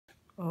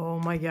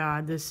my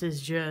God, this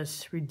is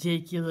just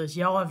ridiculous.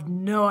 Y'all have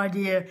no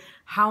idea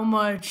how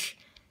much,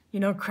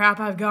 crap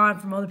I've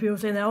gotten from other people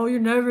saying that, oh, you're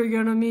never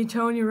going to meet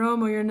Tony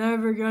Romo. You're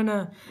never going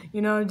to,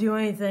 do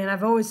anything. And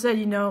I've always said,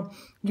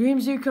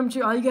 dreams do come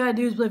true. All you got to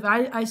do is believe.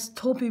 I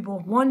told people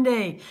one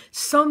day,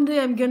 someday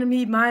I'm going to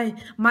meet my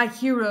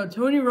hero.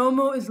 Tony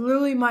Romo is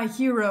literally my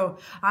hero.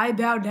 I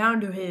bow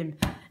down to him.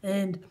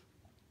 And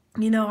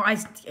I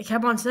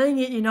kept on saying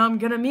it, I'm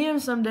going to meet him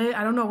someday.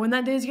 I don't know when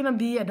that day is going to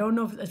be. I don't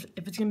know if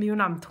it's going to be when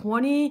I'm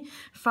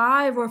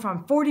 25 or if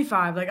I'm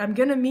 45. Like, I'm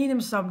going to meet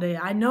him someday.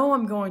 I know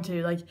I'm going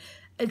to. Like,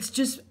 it's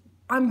just,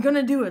 I'm going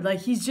to do it.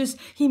 Like,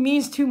 he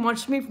means too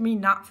much to me for me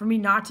not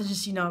to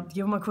just,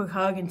 give him a quick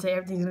hug and say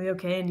everything's going to be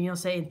okay and,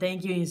 say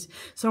thank you. He's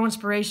so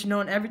inspirational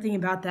and everything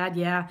about that,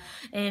 yeah.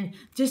 And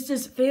just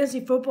this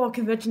fantasy football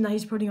convention that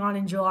he's putting on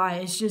in July,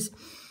 it's just,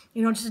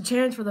 just a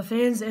chance for the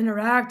fans to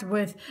interact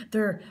with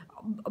their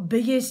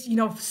biggest,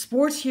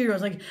 sports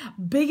heroes,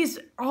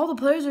 all the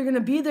players are going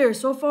to be there.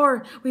 So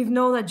far, we've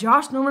known that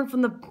Josh Norman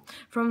from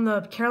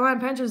the Carolina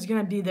Panthers is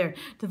going to be there.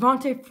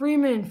 Devontae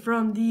Freeman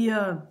from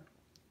the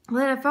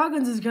Atlanta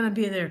Falcons is going to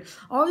be there.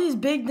 All these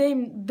big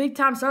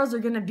time stars are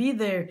going to be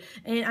there.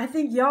 And I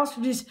think y'all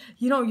should just,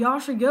 y'all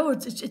should go.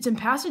 It's in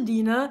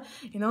Pasadena.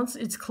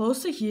 It's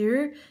close to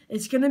here.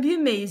 It's going to be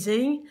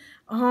amazing.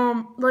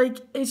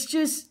 It's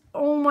just,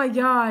 oh my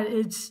God,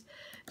 it's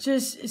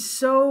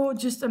so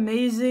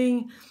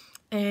amazing.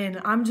 And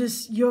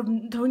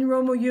Tony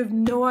Romo, you have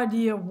no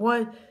idea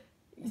what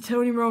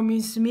Tony Romo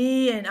means to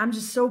me, and I'm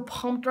just so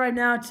pumped right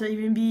now to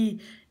even be,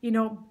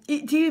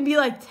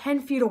 like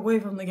 10 feet away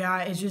from the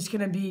guy is just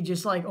going to be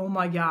just like, oh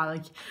my God,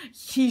 like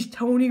he's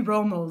Tony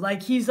Romo.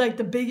 Like he's like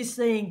the biggest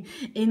thing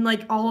in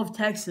like all of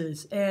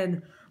Texas.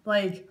 And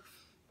like,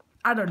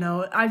 I don't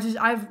know. I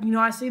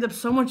saved up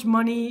so much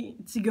money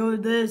to go to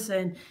this,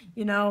 and,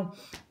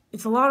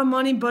 it's a lot of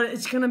money, but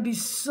it's going to be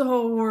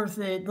so worth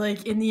it.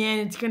 Like, in the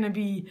end, it's going to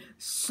be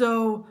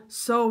so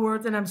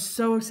worth it. I'm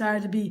so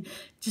excited to be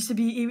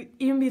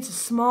it's a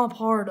small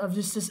part of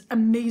just this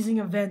amazing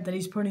event that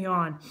he's putting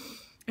on.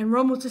 And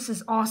Romo's just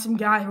this awesome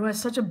guy who has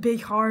such a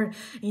big heart,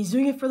 and he's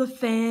doing it for the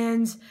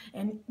fans.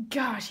 And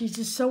gosh, he's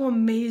just so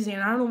amazing.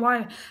 And I don't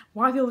know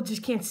why people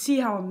just can't see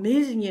how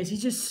amazing he is.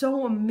 He's just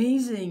so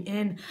amazing,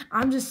 and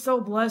I'm just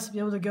so blessed to be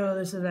able to go to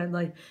this event.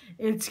 Like,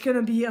 it's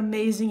gonna be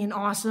amazing and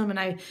awesome. And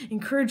I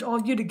encourage all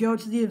of you to go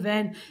to the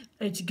event.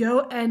 It's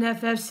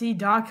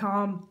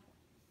gonffc.com.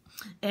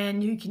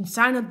 And you can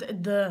sign up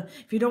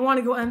if you don't want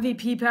to go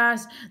MVP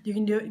pass, you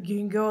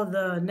can go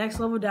the next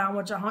level down,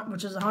 which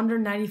is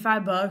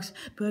 $195.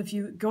 But if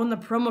you go in the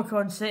promo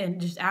code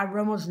and just add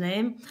Romo's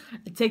name,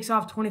 it takes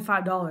off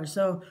 $25.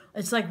 So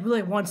it's like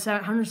really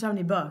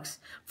 $170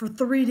 for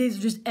 3 days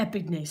of just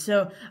epicness.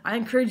 So I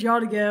encourage y'all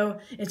to go.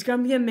 It's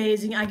gonna be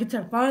amazing. I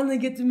finally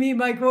get to meet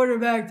my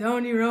quarterback,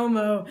 Tony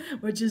Romo,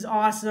 which is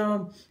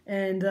awesome.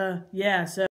 And yeah, so.